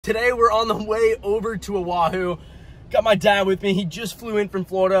Today we're on the way over to Oahu. Got my dad with me. He just flew in from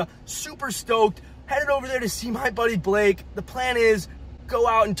Florida. Super stoked. Headed over there to see my buddy Blake. The plan is go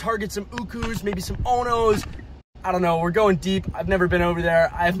out and target some ukus, maybe some onos. I don't know. We're going deep. I've never been over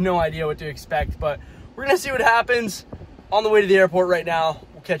there. I have no idea what to expect, but we're gonna see what happens. On the way to the airport right now.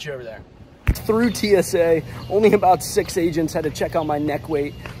 We'll catch you over there. Through TSA, only about 6 agents had to check on my neck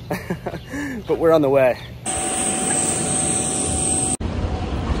weight, but we're on the way.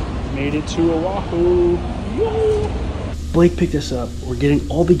 Made it to Oahu. Yo! Blake picked us up. We're getting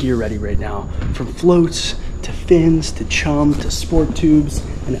all the gear ready right now, from floats to fins to chum to sport tubes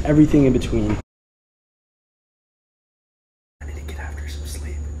and everything in between. I need to get after some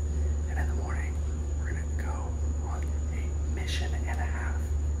sleep, and in the morning we're gonna go on a mission and a half.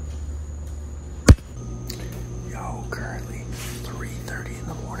 Yo, currently 3:30 in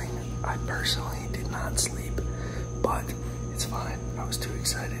the morning. I personally did not sleep, but it's fine. I was too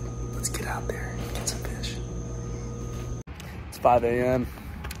excited. Let's get out there and get some fish. It's 5 a.m.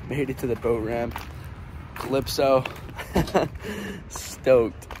 Made it to the boat ramp. Calypso.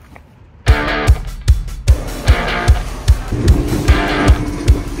 Stoked.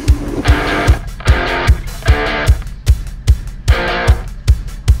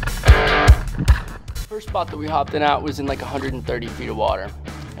 First spot that we hopped in at was in like 130 feet of water.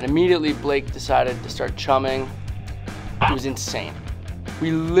 And immediately Blake decided to start chumming. It was insane. We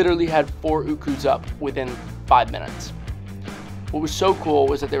literally had 4 ukus up within 5 minutes. What was so cool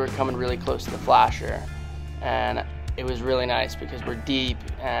was that they were coming really close to the flasher, and it was really nice because we're deep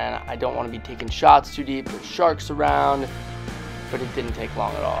and I don't want to be taking shots too deep. There's sharks around, but it didn't take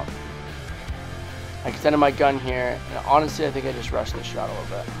long at all. I extended my gun here, and honestly I think I just rushed the shot a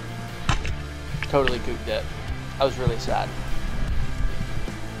little bit. Totally gooped it. I was really sad.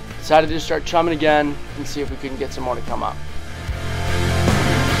 Decided to start chumming again and see if we couldn't get some more to come up.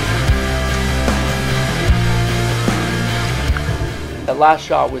 That last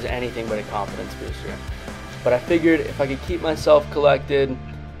shot was anything but a confidence booster, but I figured if I could keep myself collected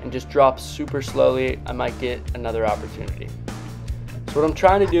and just drop super slowly, I might get another opportunity. So what I'm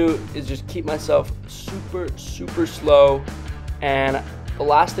trying to do is just keep myself super slow, and the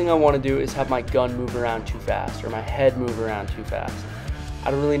last thing I want to do is have my gun move around too fast or my head move around too fast.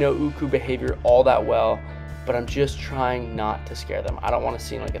 I don't really know uku behavior all that well, but I'm just trying not to scare them. I don't want to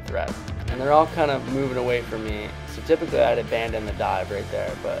seem like a threat. And they're all kind of moving away from me. So typically I'd abandon the dive right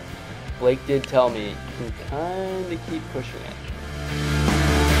there, but Blake did tell me you can kind of keep pushing it.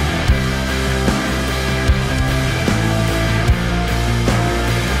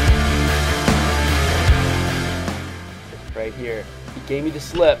 Right here, he gave me the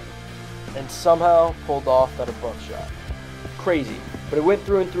slip and somehow pulled off that above shot. Crazy, but it went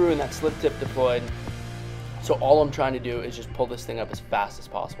through and through and that slip tip deployed. So all I'm trying to do is just pull this thing up as fast as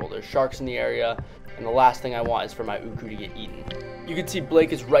possible. There's sharks in the area, and the last thing I want is for my uku to get eaten. You can see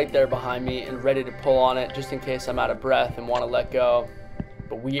Blake is right there behind me and ready to pull on it just in case I'm out of breath and want to let go.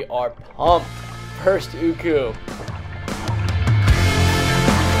 But we are pumped. First uku.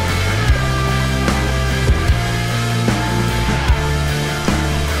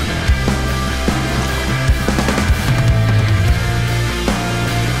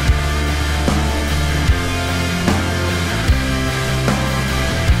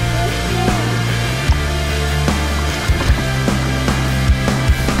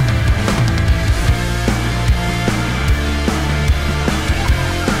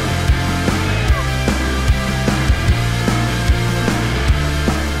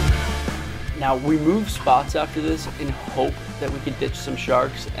 Now we moved spots after this in hope that we could ditch some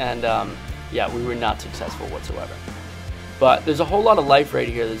sharks, and yeah, we were not successful whatsoever. But there's a whole lot of life right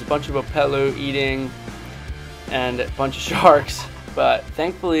here. There's a bunch of opelu eating and a bunch of sharks, but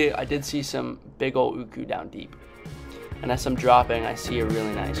thankfully I did see some big old uku down deep. And as I'm dropping, I see a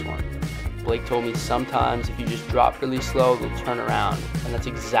really nice one. Blake told me sometimes if you just drop really slow, they'll turn around, and that's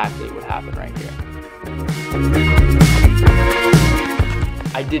exactly what happened right here.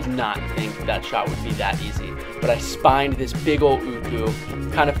 I did not think that shot would be that easy, but I spined this big old uku,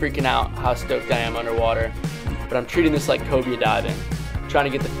 kind of freaking out how stoked I am underwater, but I'm treating this like cobia diving,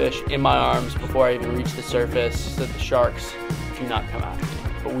 trying to get the fish in my arms before I even reach the surface so that the sharks do not come after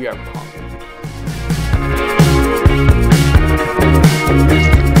me, but we are pumped.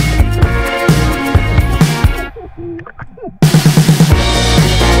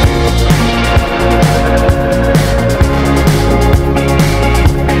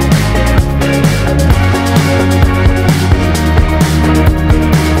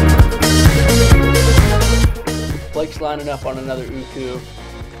 Blake's lining up on another uku,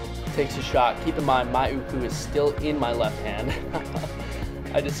 takes a shot. Keep in mind, my uku is still in my left hand.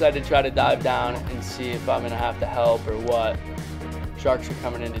 I decided to try to dive down and see if I'm gonna have to help or what. Sharks are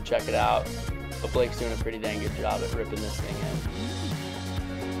coming in to check it out, but Blake's doing a pretty dang good job at ripping this thing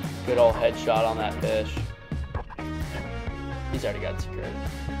in. Good old headshot on that fish. He's already got it secured.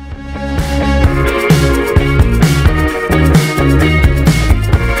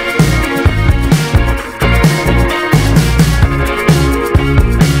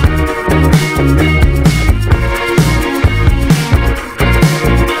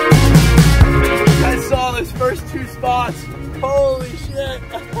 First 2 spots, holy shit.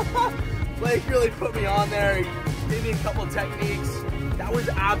 Blake really put me on there. He gave me a couple techniques. That was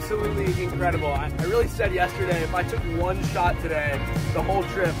absolutely incredible. I really said yesterday, if I took 1 shot today, the whole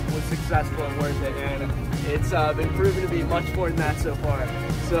trip was successful and worth it, and it's been proven to be much more than that so far.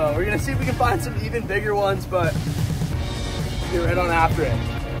 So we're gonna see if we can find some even bigger ones, but get right on after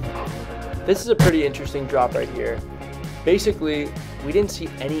it. This is a pretty interesting drop right here. Basically, we didn't see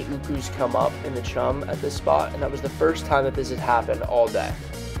any ukus come up in the chum at this spot, and that was the first time that this had happened all day.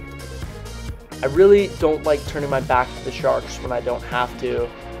 I really don't like turning my back to the sharks when I don't have to,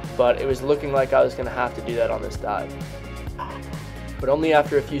 but it was looking like I was gonna have to do that on this dive. But only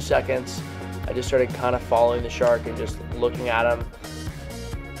after a few seconds, I just started kind of following the shark and just looking at him,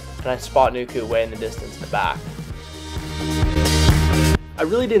 and I spot an uku way in the distance in the back. I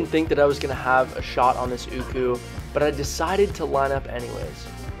really didn't think that I was gonna have a shot on this uku, but I decided to line up anyways.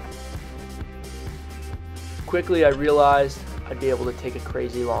 Quickly I realized I'd be able to take a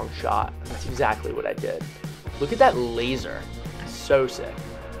crazy long shot. That's exactly what I did. Look at that laser, so sick.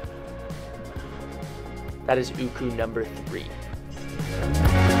 That is uku number 3.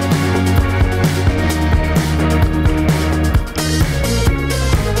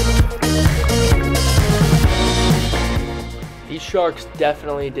 These sharks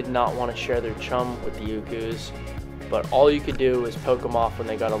definitely did not want to share their chum with the ukus, but all you could do was poke them off when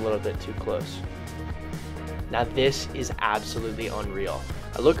they got a little bit too close. Now this is absolutely unreal.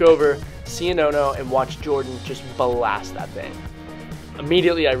 I look over, see an Ono, and watch Jordan just blast that thing.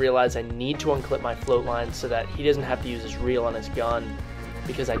 Immediately I realize I need to unclip my float line so that he doesn't have to use his reel on his gun,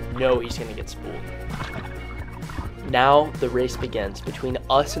 because I know he's gonna get spooled. Now the race begins between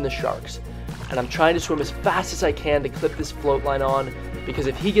us and the sharks, and I'm trying to swim as fast as I can to clip this float line on, because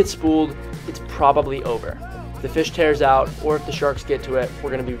if he gets spooled, it's probably over. If the fish tears out, or if the sharks get to it,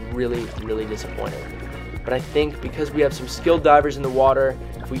 we're gonna be really, really disappointed. But I think because we have some skilled divers in the water,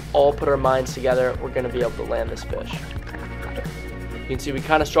 if we all put our minds together, we're gonna be able to land this fish. You can see we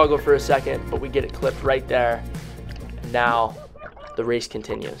kind of struggle for a second, but we get it clipped right there. And now the race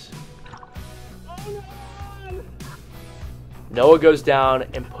continues. Noah goes down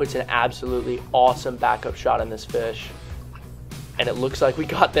and puts an absolutely awesome backup shot on this fish. And it looks like we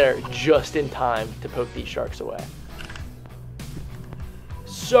got there just in time to poke these sharks away.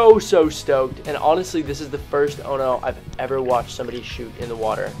 So stoked, and honestly this is the first Ono I've ever watched somebody shoot in the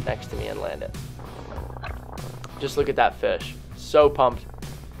water next to me and land it. Just look at that fish. So pumped.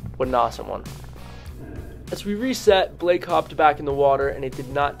 What an awesome one. As we reset, Blake hopped back in the water, and it did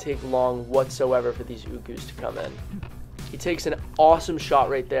not take long whatsoever for these ukus to come in. He takes an awesome shot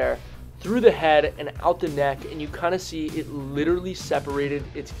right there, through the head and out the neck, and you kind of see it literally separated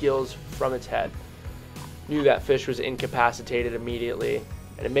its gills from its head. Knew that fish was incapacitated immediately,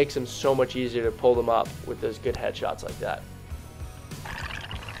 and it makes them so much easier to pull them up with those good headshots like that.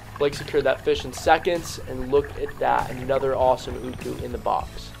 Blake secured that fish in seconds, and look at that, another awesome uku in the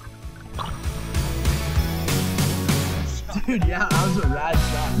box. Dude, yeah, that was a rad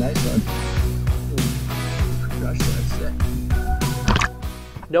shot. Nice one. Crushed that,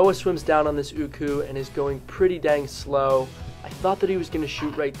 sick. Noah swims down on this uku and is going pretty dang slow. I thought that he was going to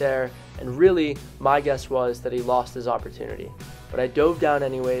shoot right there, and really, my guess was that he lost his opportunity. But I dove down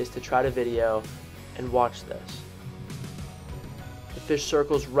anyways to try to video, and watch this. The fish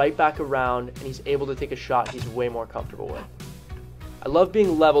circles right back around, and he's able to take a shot he's way more comfortable with. I love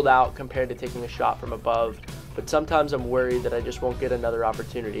being leveled out compared to taking a shot from above, but sometimes I'm worried that I just won't get another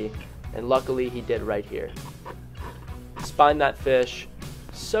opportunity, and luckily he did right here. Spined that fish,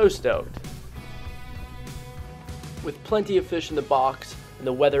 so stoked. With plenty of fish in the box, and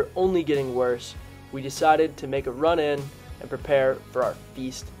the weather only getting worse, we decided to make a run in and prepare for our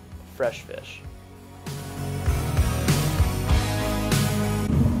feast of fresh fish.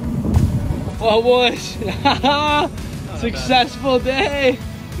 Oh boys, successful day,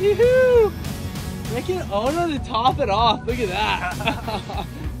 yoo-hoo! Making Ono to top it off, look at that.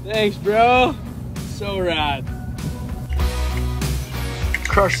 Thanks bro, so rad.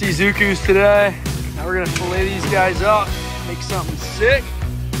 Crushed these ukus today. Now we're gonna fillet these guys up, make something sick.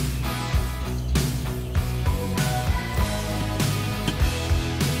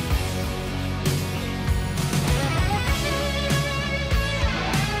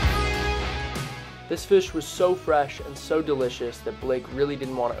 This fish was so fresh and so delicious that Blake really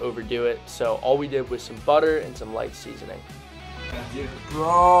didn't want to overdo it, so all we did was some butter and some light seasoning.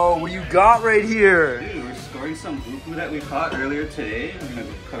 Bro, what do you got right here? Dude, we're scoring some Wahoo that we caught earlier today. We're gonna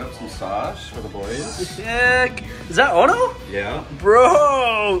cut up some sauce for the boys. Sick. Is that Ono? Yeah.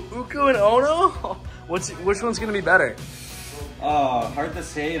 Bro, Uku and Ono? Which one's gonna be better? Hard to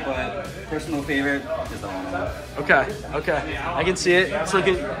say, but personal favorite is the Ono. Okay, okay. I can see it. It's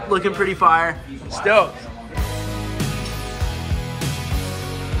looking pretty fire. Stoked.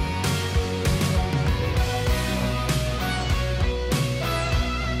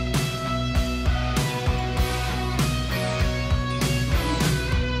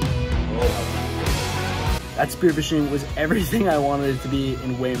 That spearfishing was everything I wanted it to be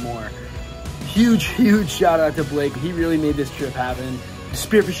and way more. Huge, huge shout out to Blake. He really made this trip happen. The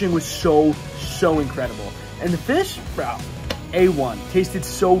spearfishing was so incredible. And the fish, bro, A1. Tasted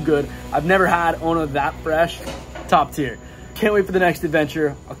so good. I've never had Ono that fresh. Top tier. Can't wait for the next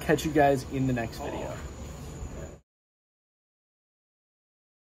adventure. I'll catch you guys in the next video.